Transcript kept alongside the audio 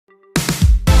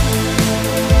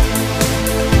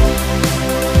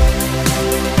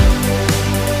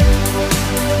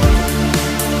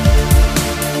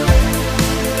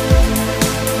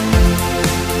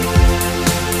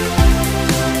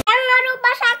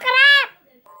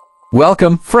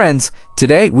Welcome, friends.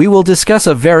 Today we will discuss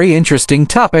a very interesting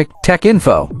topic, tech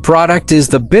info. Product is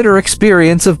the bitter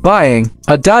experience of buying.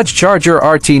 A Dodge Charger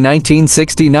RT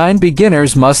 1969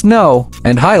 beginners must know,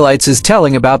 and highlights is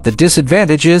telling about the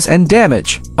disadvantages and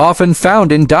damage often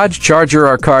found in Dodge Charger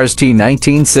or Cars T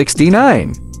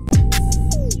 1969.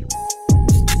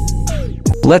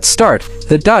 Let's start.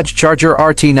 The Dodge Charger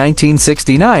RT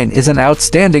 1969 is an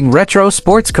outstanding retro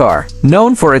sports car,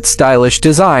 known for its stylish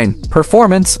design,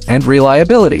 performance, and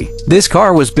reliability. This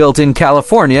car was built in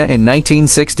California in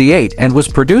 1968 and was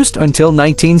produced until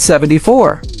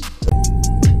 1974.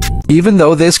 Even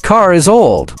though this car is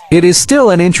old, it is still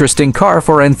an interesting car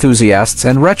for enthusiasts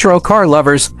and retro car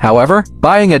lovers. However,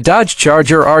 buying a Dodge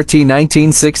Charger RT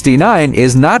 1969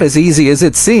 is not as easy as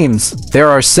it seems. There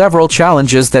are several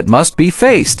challenges that must be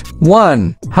faced.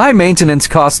 1. High maintenance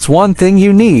costs. One thing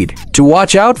you need to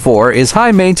watch out for is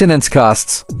high maintenance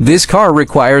costs. This car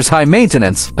requires high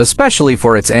maintenance, especially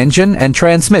for its engine and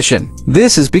transmission.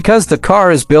 This is because the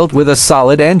car is built with a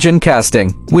solid engine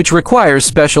casting, which requires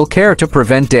special care to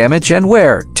prevent damage and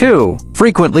wear. 2.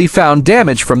 Frequently found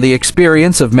damage from the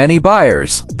experience of many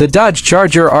buyers. The Dodge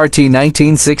Charger RT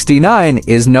 1969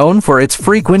 is known for its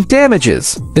frequent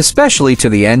damages, especially to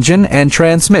the engine and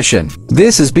transmission.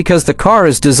 This is because the car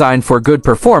is designed for good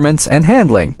performance and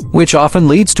handling, which often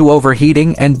leads to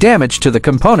overheating and damage to the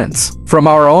components. From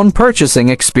our own purchasing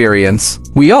experience,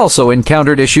 we also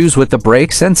encountered issues with the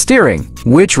brakes and steering,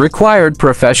 which required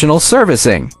professional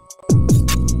servicing.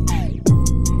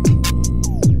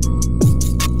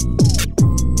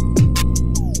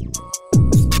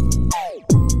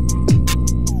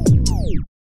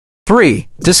 3.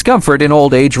 Discomfort in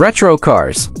old age. Retro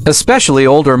cars, especially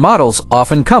older models,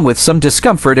 often come with some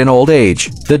discomfort in old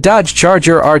age. The Dodge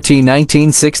Charger RT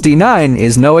 1969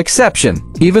 is no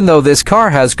exception. Even though this car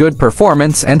has good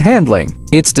performance and handling,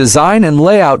 its design and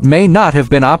layout may not have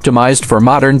been optimized for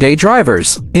modern-day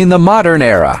drivers. In the modern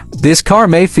era, this car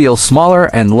may feel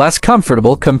smaller and less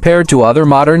comfortable compared to other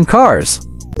modern cars.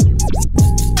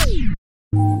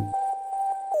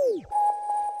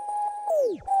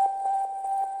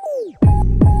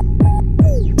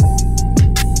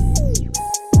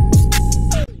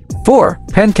 Four.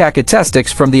 Pen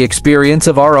characteristics. From the experience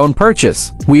of our own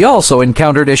purchase, we also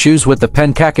encountered issues with the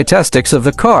pen characteristics of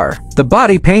the car. The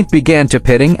body paint began to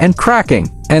pitting and cracking,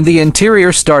 and the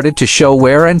interior started to show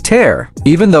wear and tear.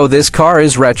 Even though this car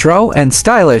is retro and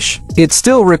stylish, it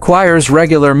still requires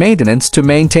regular maintenance to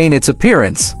maintain its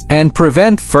appearance and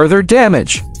prevent further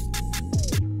damage.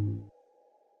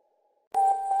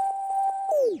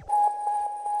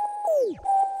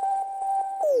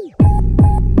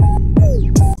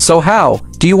 So how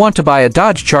do you want to buy a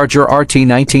Dodge Charger RT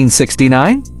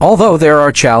 1969? Although there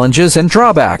are challenges and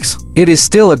drawbacks, it is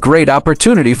still a great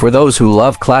opportunity for those who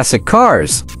love classic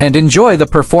cars and enjoy the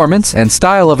performance and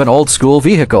style of an old-school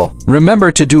vehicle.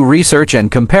 Remember to do research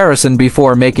and comparison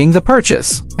before making the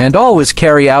purchase, and always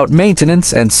carry out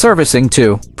maintenance and servicing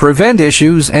to prevent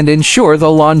issues and ensure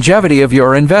the longevity of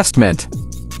your investment.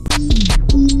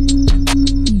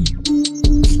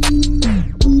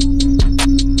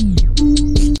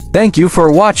 Thank you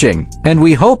for watching, and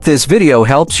we hope this video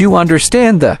helps you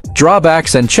understand the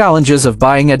drawbacks and challenges of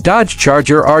buying a Dodge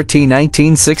Charger RT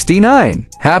 1969.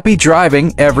 Happy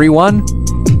driving, everyone!